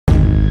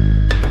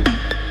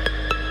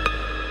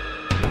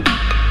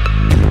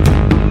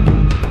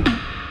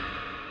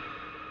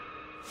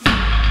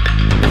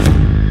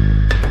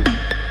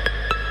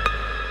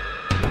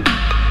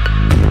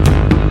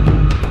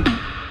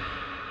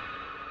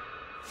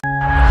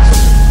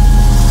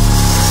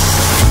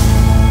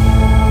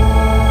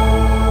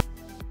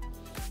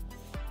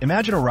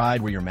Imagine a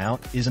ride where your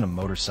mount isn't a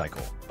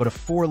motorcycle, but a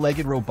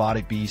four-legged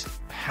robotic beast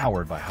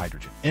powered by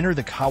hydrogen. Enter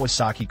the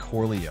Kawasaki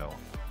CORLEO,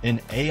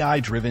 an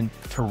AI-driven,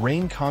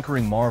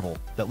 terrain-conquering marvel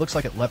that looks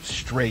like it leapt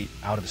straight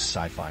out of a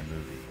sci-fi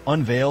movie.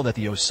 Unveiled at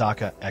the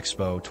Osaka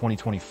Expo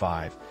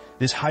 2025,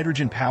 this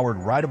hydrogen-powered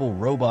rideable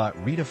robot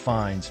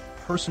redefines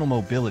personal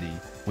mobility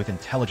with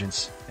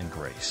intelligence and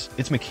grace.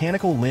 Its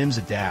mechanical limbs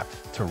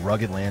adapt to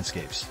rugged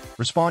landscapes,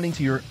 responding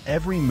to your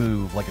every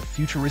move like a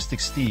futuristic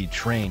steed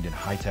trained in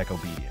high-tech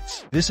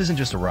obedience. This isn't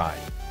just a ride.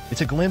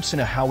 It's a glimpse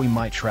into how we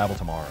might travel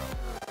tomorrow,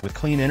 with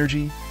clean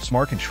energy,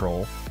 smart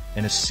control,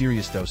 and a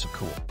serious dose of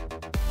cool.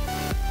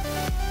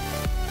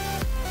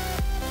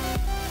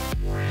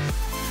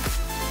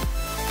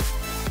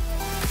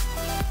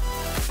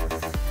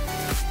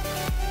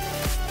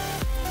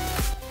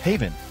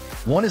 Haven.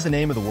 One is the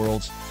name of the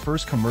world's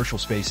first commercial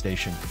space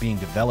station being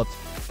developed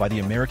by the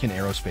American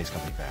aerospace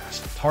company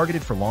VAST.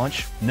 Targeted for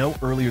launch no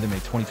earlier than May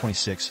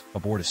 2026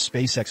 aboard a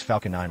SpaceX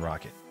Falcon 9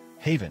 rocket.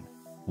 Haven.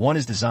 One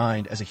is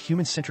designed as a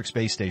human-centric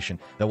space station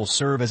that will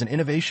serve as an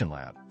innovation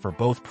lab for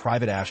both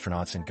private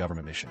astronauts and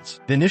government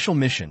missions. The initial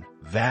mission,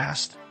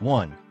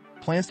 VAST-1,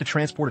 plans to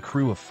transport a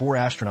crew of 4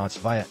 astronauts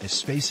via a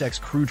SpaceX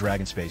Crew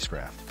Dragon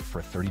spacecraft for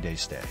a 30-day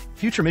stay.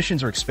 Future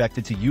missions are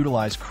expected to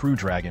utilize Crew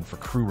Dragon for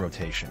crew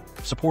rotation,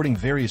 supporting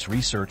various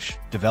research,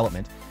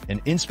 development,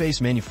 and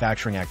in-space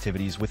manufacturing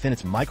activities within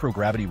its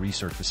microgravity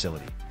research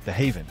facility, the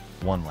Haven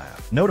 1 lab.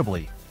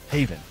 Notably,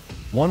 Haven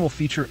 1 will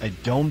feature a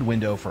domed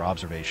window for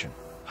observation,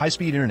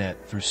 high-speed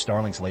internet through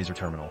Starlink's laser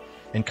terminal,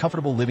 and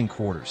comfortable living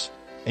quarters,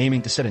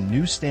 aiming to set a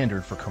new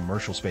standard for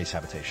commercial space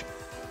habitation.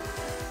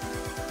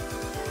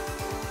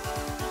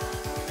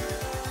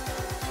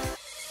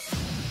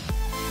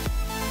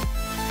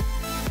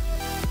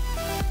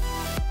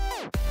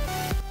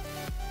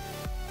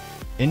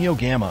 Inyo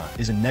Gamma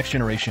is a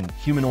next-generation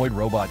humanoid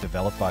robot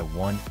developed by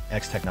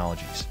 1X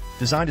Technologies,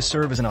 designed to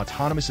serve as an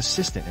autonomous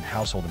assistant in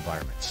household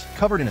environments.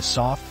 Covered in a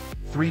soft,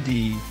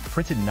 3D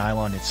printed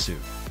nylon knit suit,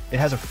 it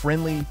has a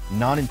friendly,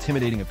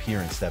 non-intimidating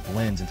appearance that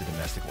blends into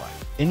domestic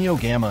life. Inyo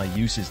Gamma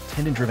uses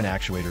tendon-driven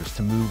actuators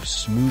to move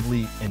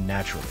smoothly and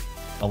naturally,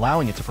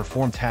 allowing it to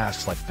perform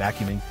tasks like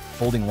vacuuming,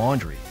 folding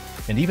laundry,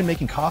 and even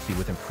making coffee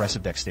with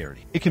impressive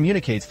dexterity. It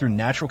communicates through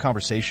natural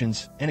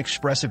conversations and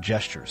expressive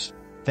gestures,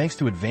 thanks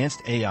to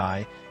advanced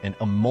AI and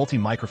a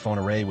multi-microphone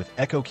array with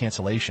echo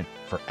cancellation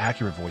for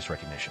accurate voice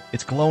recognition.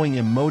 Its glowing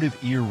emotive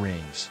ear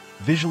rings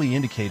visually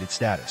indicate its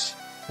status,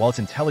 while its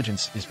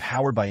intelligence is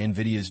powered by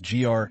NVIDIA's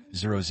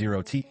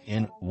GR00T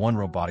N1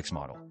 robotics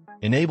model,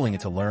 enabling it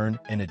to learn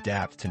and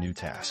adapt to new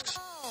tasks.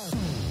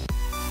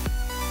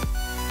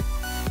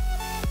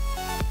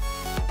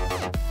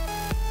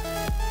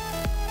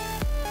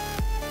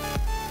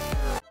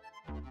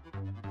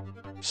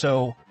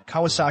 So,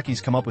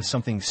 Kawasaki's come up with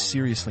something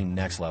seriously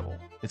next level.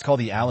 It's called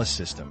the Alice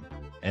system,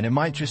 and it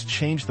might just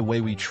change the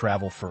way we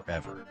travel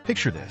forever.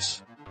 Picture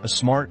this: a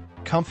smart,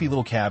 comfy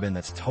little cabin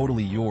that's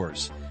totally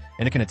yours,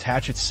 and it can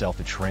attach itself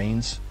to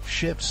trains,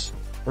 ships,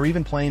 or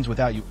even planes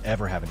without you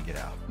ever having to get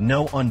out.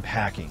 No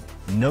unpacking,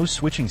 no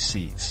switching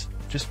seats,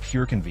 just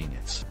pure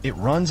convenience. It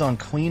runs on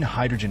clean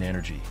hydrogen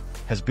energy,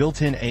 has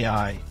built-in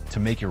AI to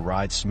make your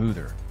ride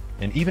smoother,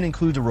 and even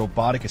includes a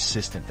robotic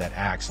assistant that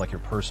acts like your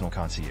personal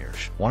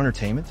concierge. Want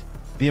entertainment?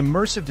 The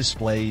immersive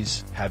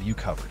displays have you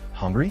covered.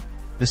 Hungry?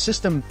 The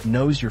system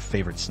knows your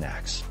favorite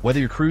snacks. Whether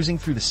you're cruising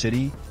through the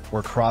city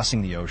or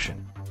crossing the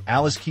ocean,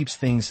 Alice keeps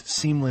things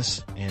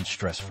seamless and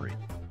stress-free.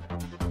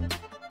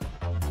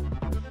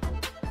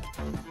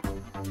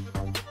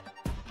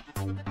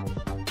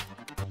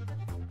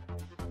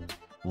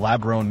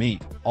 Lab-grown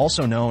meat,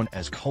 also known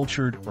as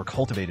cultured or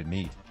cultivated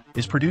meat,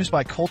 is produced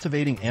by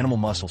cultivating animal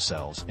muscle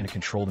cells in a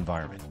controlled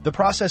environment. The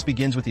process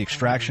begins with the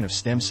extraction of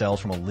stem cells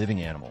from a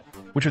living animal,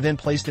 which are then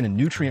placed in a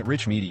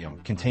nutrient-rich medium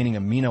containing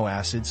amino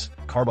acids,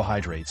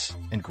 carbohydrates,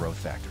 and growth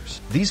factors.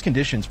 These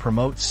conditions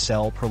promote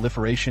cell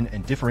proliferation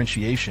and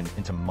differentiation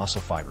into muscle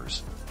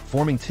fibers,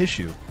 forming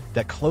tissue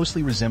that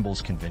closely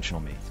resembles conventional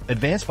meat.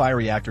 Advanced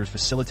bioreactors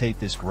facilitate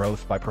this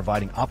growth by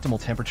providing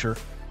optimal temperature,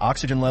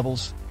 oxygen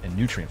levels, and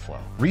nutrient flow.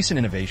 Recent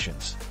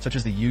innovations, such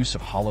as the use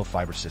of hollow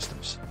fiber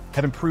systems,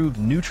 have improved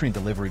nutrient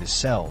delivery to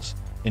cells,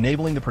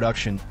 enabling the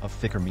production of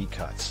thicker meat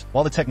cuts.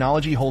 While the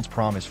technology holds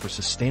promise for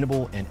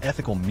sustainable and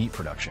ethical meat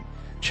production,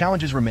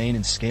 challenges remain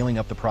in scaling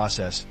up the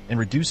process and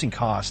reducing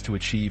costs to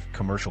achieve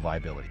commercial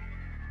viability.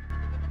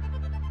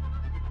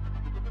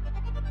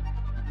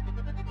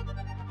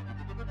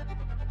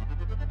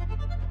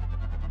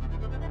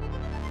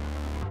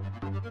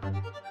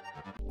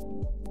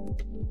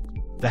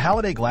 The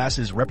Halliday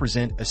Glasses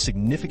represent a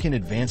significant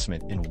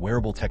advancement in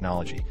wearable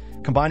technology,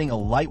 combining a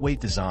lightweight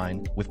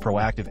design with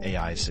proactive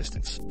AI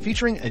assistance.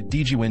 Featuring a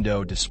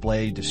DigiWindow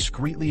display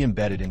discreetly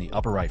embedded in the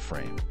upper right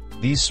frame,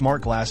 These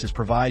smart glasses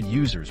provide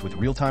users with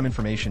real-time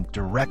information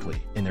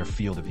directly in their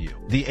field of view.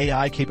 The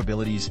AI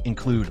capabilities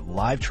include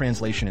live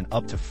translation in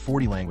up to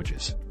 40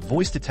 languages,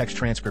 voice-to-text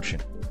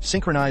transcription,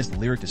 synchronized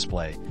lyric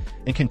display,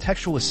 and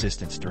contextual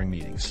assistance during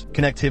meetings.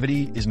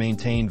 Connectivity is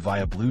maintained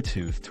via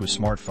Bluetooth to a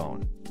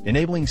smartphone,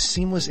 enabling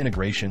seamless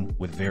integration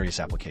with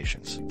various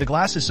applications. The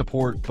glasses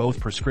support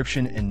both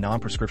prescription and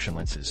non-prescription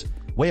lenses,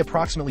 weigh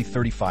approximately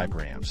 35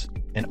 grams,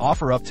 and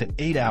offer up to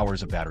 8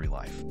 hours of battery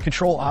life.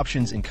 Control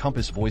options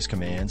encompass voice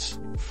commands,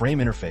 frame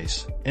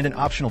interface, and an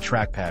optional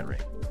trackpad ring,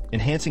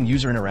 enhancing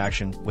user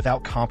interaction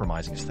without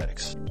compromising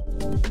aesthetics.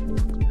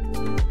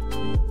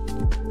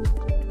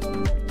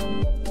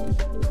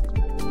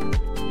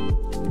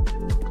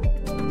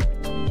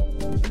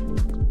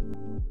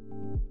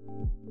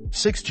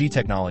 "6G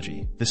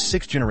technology, the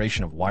sixth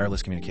generation of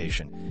wireless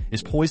communication,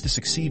 is poised to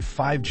succeed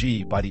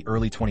 5G by the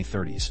early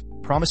 2030s,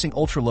 promising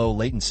ultra-low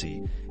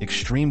latency,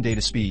 extreme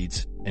data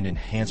speeds, and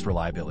enhanced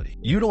reliability.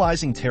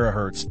 Utilizing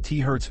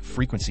terahertz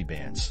frequency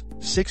bands,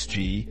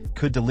 6G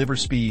could deliver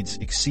speeds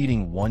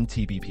exceeding 1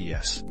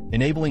 Tbps,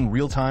 enabling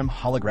real-time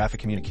holographic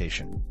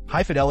communication,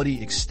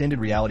 high-fidelity extended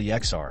reality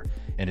XR,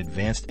 and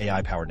advanced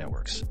AI-powered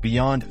networks.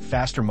 Beyond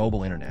faster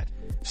mobile internet,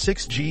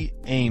 6G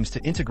aims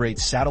to integrate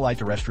satellite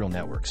terrestrial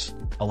networks,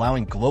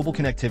 allowing global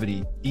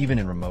connectivity even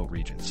in remote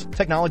regions.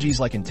 Technologies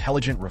like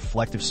intelligent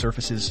reflective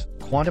surfaces,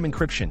 quantum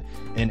encryption,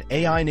 and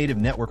AI-native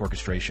network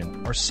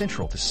orchestration are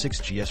central to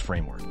 6G's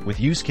framework, with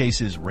use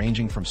cases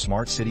ranging from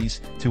smart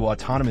cities to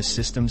autonomous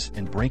systems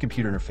and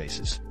brain-computer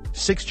interfaces.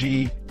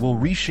 6G will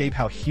reshape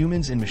how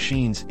humans and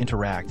machines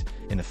interact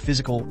in the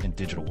physical and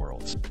digital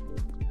worlds.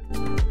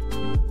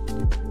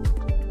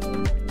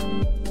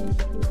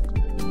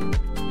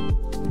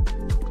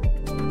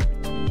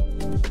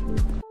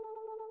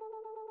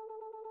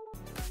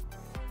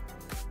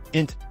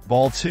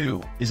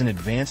 Ball-2 is an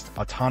advanced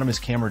autonomous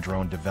camera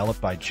drone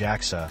developed by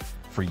JAXA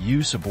for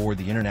use aboard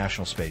the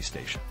International Space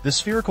Station. The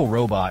spherical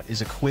robot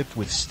is equipped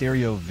with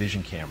stereo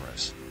vision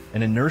cameras,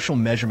 an inertial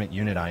measurement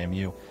unit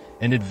IMU,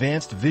 and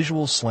advanced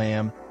visual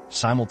SLAM,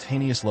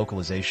 simultaneous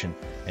localization,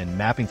 and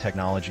mapping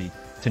technology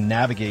to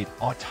navigate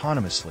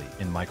autonomously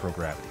in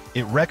microgravity.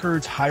 It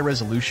records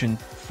high-resolution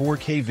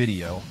 4K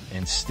video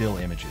and still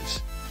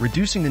images,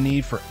 reducing the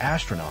need for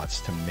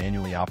astronauts to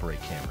manually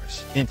operate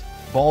cameras.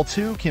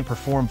 Ball-2 can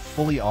perform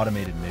fully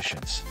automated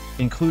missions,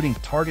 including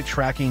target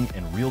tracking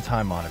and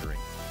real-time monitoring,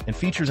 and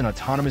features an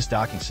autonomous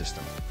docking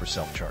system for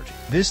self-charging.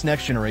 This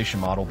next-generation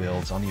model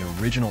builds on the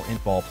original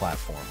Ball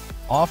platform,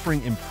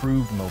 offering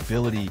improved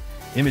mobility,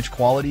 image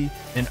quality,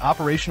 and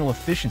operational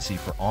efficiency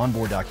for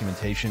onboard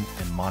documentation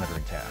and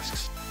monitoring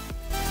tasks.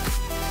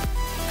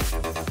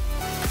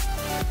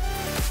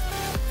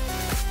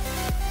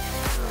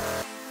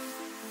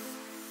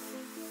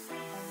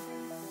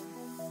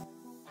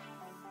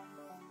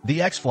 The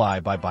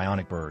Fly By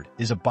Bionic Bird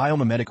is a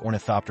biomimetic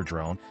ornithopter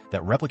drone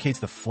that replicates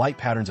the flight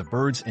patterns of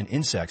birds and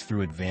insects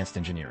through advanced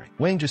engineering.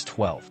 Weighing just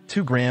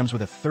 2 grams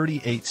with a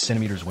 38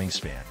 centimeters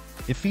wingspan,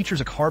 it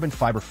features a carbon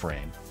fiber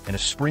frame and a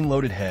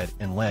spring-loaded head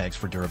and legs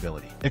for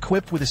durability.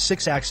 Equipped with a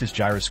 6-axis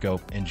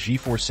gyroscope and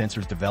G-force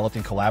sensors developed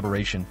in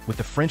collaboration with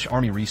the French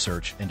Army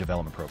Research and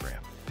Development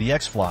Program, the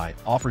Fly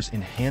offers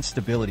enhanced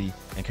stability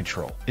and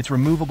control. Its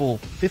removable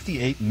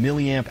 58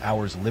 mAh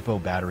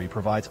LiPo battery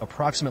provides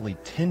approximately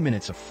 10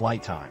 minutes of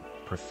flight time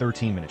per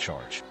 13-minute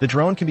charge. The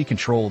drone can be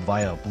controlled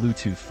via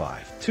Bluetooth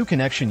 5.2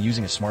 connection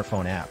using a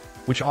smartphone app,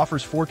 which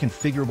offers 4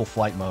 configurable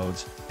flight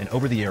modes and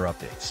over-the-air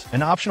updates.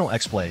 An optional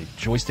X-Play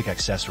joystick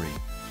accessory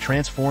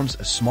transforms a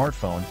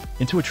smartphone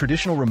into a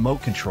traditional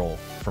remote control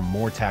for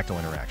more tactile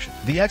interaction.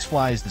 The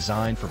Fly is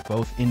designed for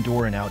both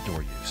indoor and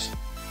outdoor use,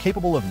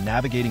 capable of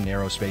navigating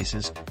narrow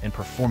spaces and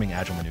performing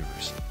agile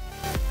maneuvers.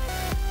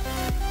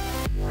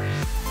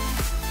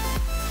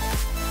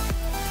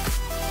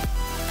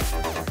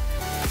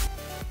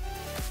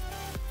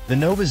 The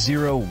Nova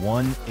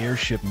 01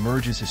 airship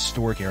merges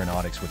historic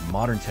aeronautics with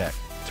modern tech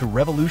to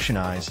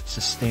revolutionize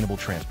sustainable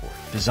transport.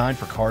 Designed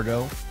for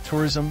cargo,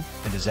 tourism,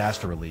 and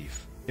disaster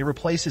relief, it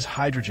replaces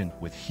hydrogen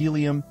with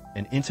helium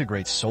and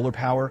integrates solar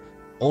power,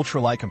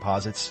 ultralight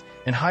composites,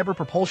 and hybrid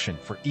propulsion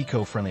for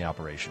eco-friendly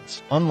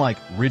operations. Unlike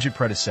rigid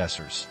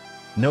predecessors,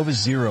 Nova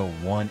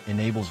 01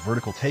 enables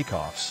vertical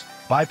takeoffs,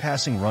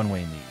 bypassing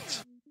runway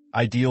needs,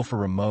 ideal for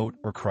remote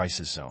or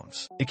crisis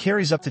zones. It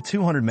carries up to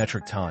 200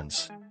 metric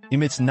tons,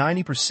 emits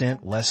 90%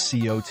 less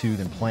CO2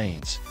 than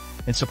planes,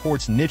 and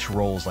supports niche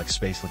roles like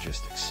space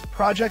logistics.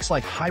 Projects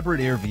like Hybrid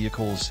Air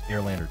Vehicles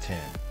Airlander 10,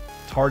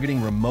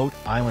 targeting remote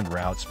island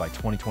routes by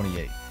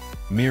 2028,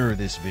 mirror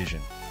this vision,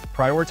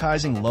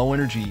 prioritizing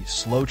low-energy,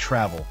 slow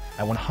travel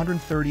at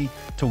 130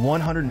 to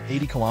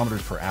 180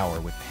 kilometers per hour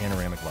with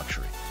panoramic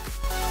luxury.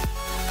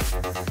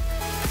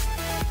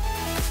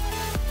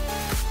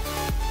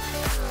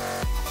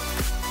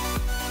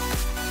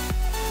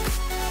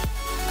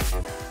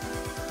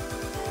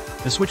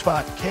 The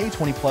SwitchBot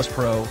K20 Plus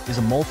Pro is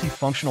a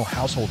multifunctional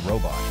household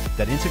robot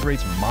that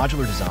integrates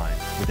modular design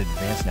with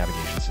advanced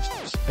navigation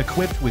systems.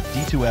 Equipped with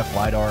D2F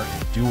LiDAR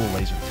and dual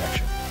laser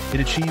detection, it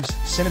achieves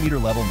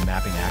centimeter-level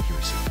mapping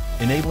accuracy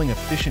enabling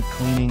efficient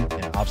cleaning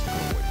and obstacle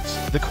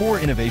avoidance. The core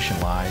innovation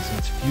lies in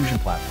its Fusion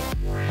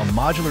platform, a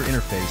modular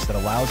interface that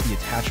allows the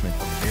attachment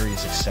of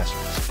various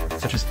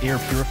accessories, such as air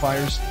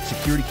purifiers,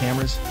 security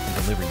cameras,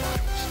 and delivery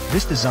modules.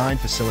 This design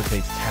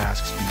facilitates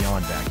tasks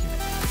beyond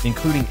vacuuming,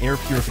 including air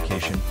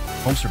purification,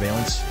 home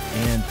surveillance,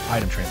 and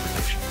item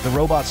transportation. The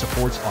robot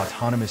supports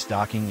autonomous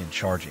docking and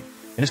charging,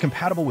 and is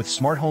compatible with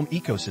smart home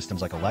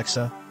ecosystems like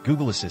Alexa,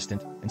 Google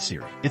Assistant, and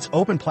Siri. Its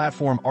open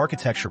platform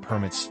architecture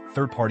permits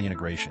third-party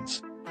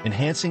integrations,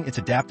 enhancing its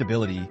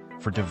adaptability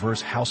for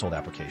diverse household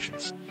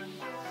applications.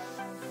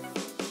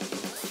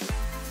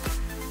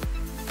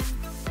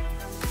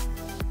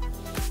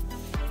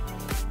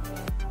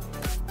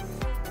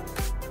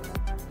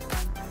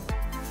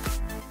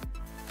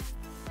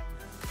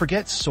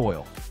 Forget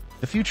soil.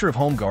 The future of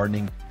home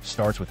gardening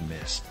starts with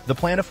mist. The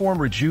Plantaform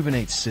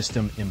Rejuvenate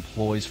system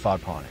employs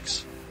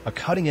photoponics, a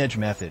cutting-edge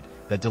method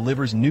that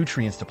delivers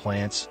nutrients to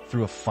plants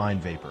through a fine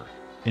vapor,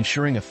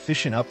 ensuring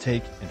efficient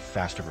uptake and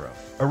faster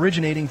growth.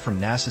 Originating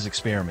from NASA's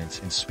experiments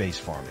in space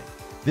farming,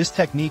 this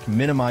technique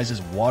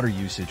minimizes water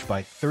usage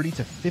by 30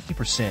 to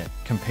 50%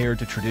 compared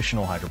to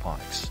traditional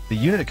hydroponics. The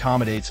unit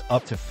accommodates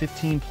up to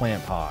 15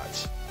 plant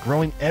pods,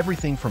 growing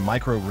everything from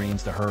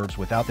microgreens to herbs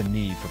without the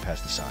need for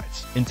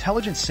pesticides.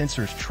 Intelligent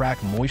sensors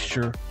track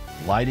moisture,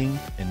 lighting,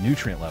 and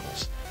nutrient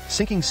levels,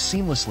 syncing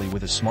seamlessly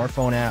with a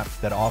smartphone app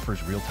that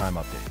offers real-time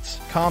updates.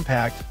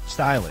 Compact,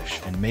 stylish,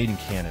 and made in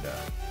Canada,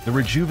 the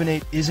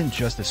Rejuvenate isn't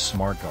just a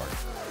smart garden.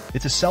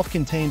 It's a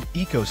self-contained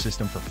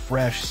ecosystem for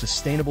fresh,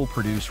 sustainable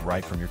produce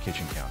right from your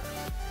kitchen counter.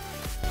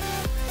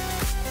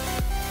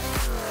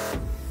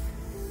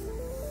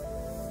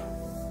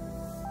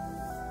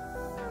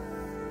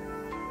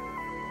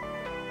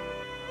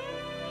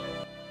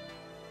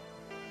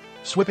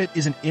 Swippitt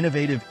is an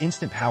innovative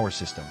instant power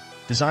system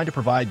designed to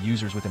provide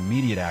users with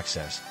immediate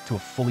access to a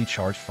fully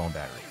charged phone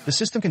battery. The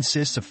system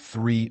consists of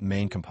three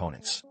main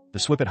components: the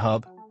Swippitt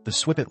Hub, the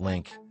Swippitt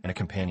Link, and a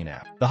companion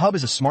app. The Hub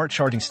is a smart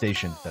charging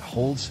station that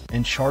holds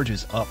and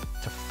charges up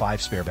to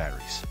 5 spare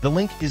batteries. The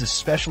Link is a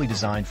specially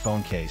designed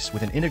phone case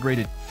with an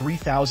integrated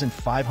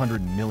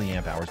 3,500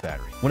 milliamp hours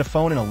battery. When a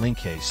phone in a Link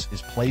case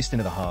is placed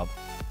into the Hub,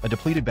 a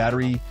depleted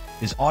battery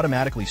is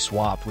automatically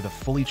swapped with a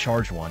fully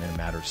charged one in a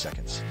matter of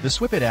seconds. The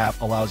Swippitt app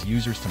allows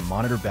users to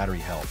monitor battery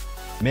health,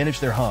 manage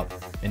their hub,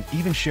 and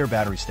even share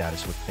battery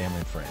status with family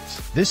and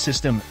friends. This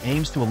system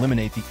aims to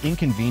eliminate the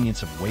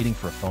inconvenience of waiting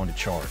for a phone to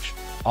charge,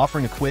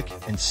 offering a quick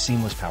and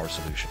seamless power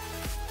solution.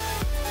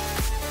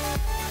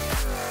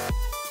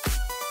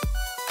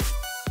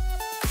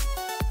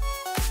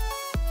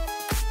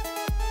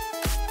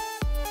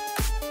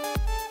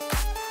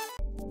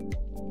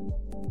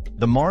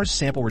 The Mars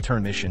Sample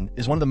Return Mission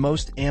is one of the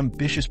most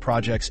ambitious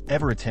projects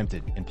ever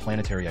attempted in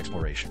planetary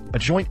exploration. A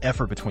joint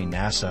effort between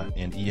NASA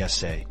and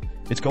ESA,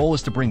 its goal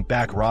is to bring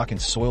back rock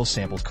and soil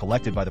samples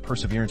collected by the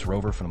Perseverance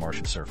rover from the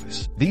Martian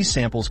surface. These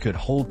samples could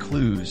hold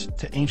clues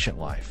to ancient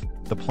life,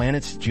 the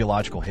planet's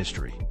geological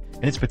history,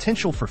 and its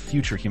potential for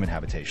future human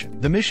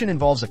habitation. The mission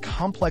involves a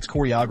complex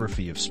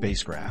choreography of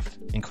spacecraft,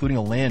 including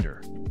a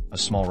lander, a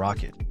small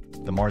rocket,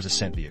 the Mars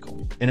Ascent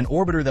Vehicle, and an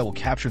orbiter that will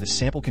capture the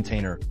sample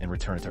container and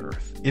return it to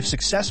Earth. If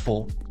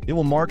successful, it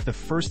will mark the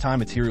first time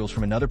materials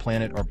from another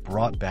planet are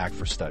brought back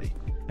for study,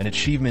 an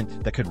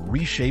achievement that could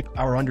reshape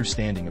our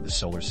understanding of the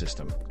solar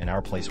system and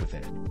our place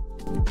within it.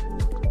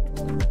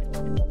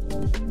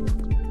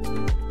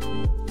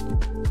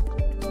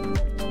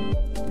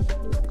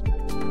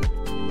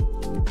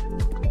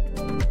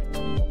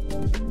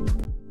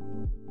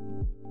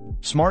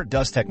 Smart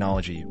dust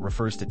technology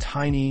refers to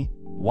tiny,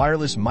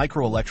 wireless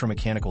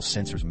microelectromechanical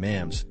sensors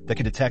 (MEMS) that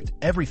can detect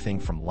everything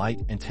from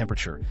light and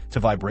temperature to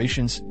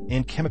vibrations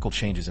and chemical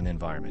changes in the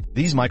environment.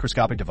 These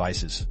microscopic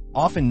devices,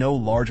 often no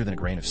larger than a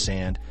grain of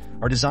sand,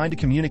 are designed to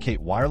communicate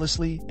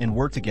wirelessly and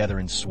work together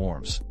in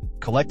swarms,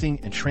 collecting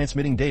and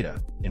transmitting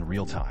data in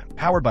real time.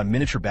 Powered by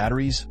miniature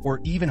batteries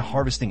or even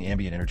harvesting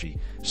ambient energy,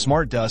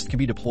 smart dust can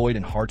be deployed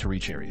in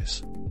hard-to-reach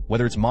areas.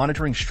 Whether it's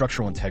monitoring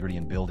structural integrity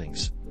in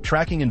buildings,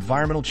 tracking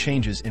environmental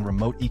changes in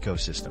remote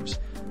ecosystems,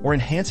 or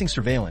enhancing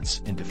surveillance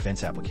in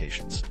defense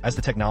applications. As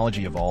the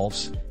technology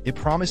evolves, it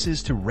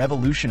promises to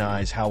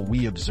revolutionize how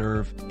we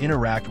observe,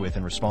 interact with,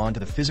 and respond to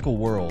the physical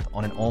world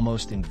on an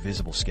almost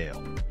invisible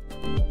scale.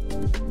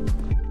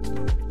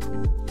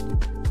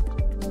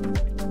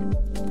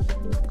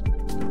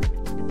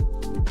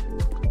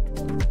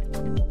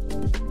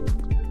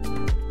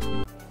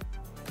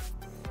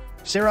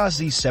 Saros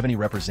Z70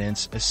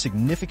 represents a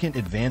significant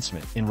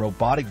advancement in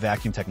robotic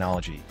vacuum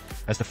technology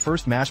as the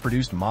first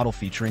mass-produced model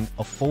featuring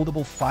a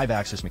foldable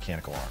 5-axis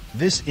mechanical arm.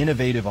 This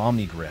innovative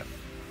Omni-Grip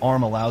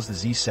arm allows the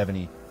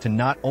Z70 to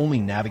not only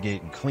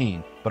navigate and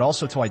clean, but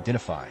also to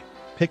identify,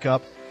 pick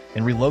up,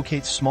 and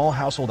relocates small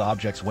household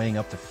objects weighing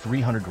up to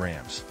 300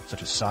 grams,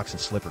 such as socks and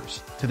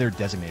slippers, to their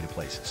designated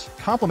places.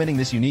 Complementing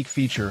this unique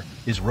feature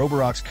is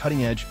Roborock's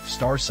cutting-edge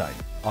StarSight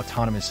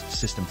Autonomous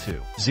System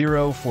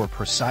 2.0 for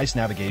precise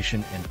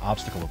navigation and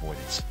obstacle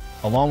avoidance,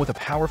 along with a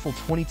powerful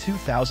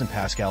 22,000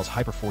 pascals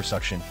hyperforce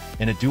suction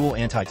and a dual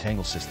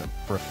anti-tangle system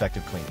for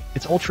effective cleaning.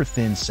 Its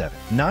ultra-thin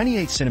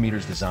 98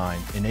 centimeters design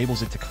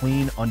enables it to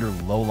clean under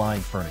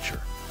low-lying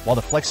furniture, while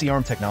the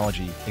FlexiArm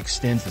technology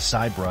extends the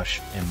side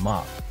brush and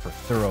mop for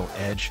thorough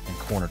edge and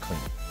corner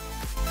cleaning.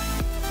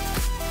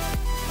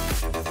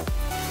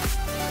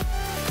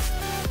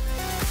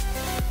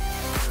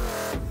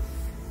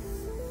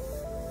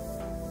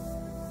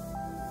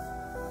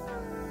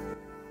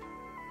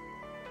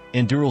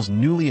 Endural's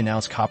newly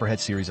announced Copperhead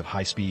series of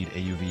high-speed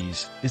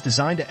AUVs is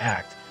designed to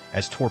act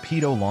as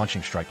torpedo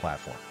launching strike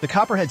platform. The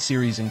Copperhead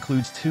series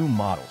includes two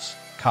models,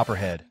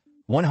 Copperhead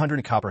 100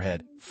 and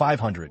Copperhead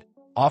 500,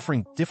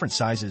 offering different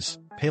sizes,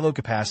 payload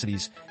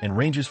capacities, and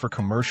ranges for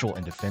commercial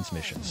and defense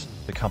missions,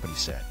 the company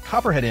said.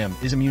 Copperhead M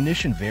is a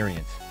munition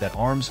variant that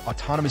arms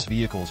autonomous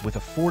vehicles with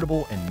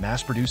affordable and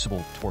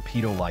mass-producible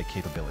torpedo-like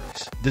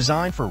capabilities.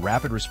 Designed for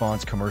rapid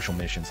response commercial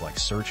missions like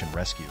search and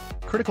rescue,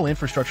 critical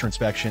infrastructure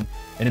inspection,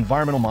 and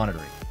environmental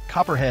monitoring,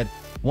 Copperhead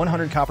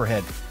 100 and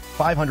Copperhead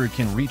 500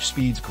 can reach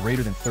speeds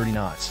greater than 30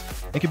 knots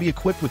and can be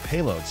equipped with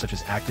payloads such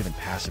as active and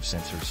passive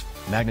sensors,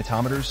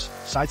 magnetometers,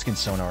 side-scan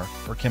sonar,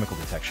 or chemical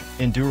detection.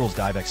 Endural's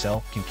Dive XL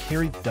can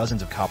carry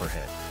dozens of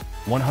Copperhead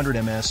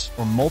 100 ms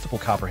or multiple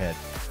Copperhead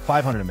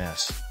 500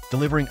 ms,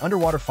 delivering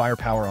underwater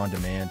firepower on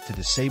demand to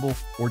disable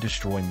or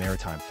destroy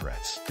maritime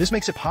threats. This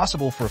makes it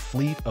possible for a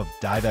fleet of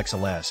Dive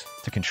XLS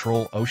to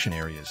control ocean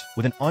areas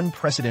with an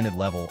unprecedented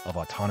level of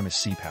autonomous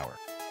sea power.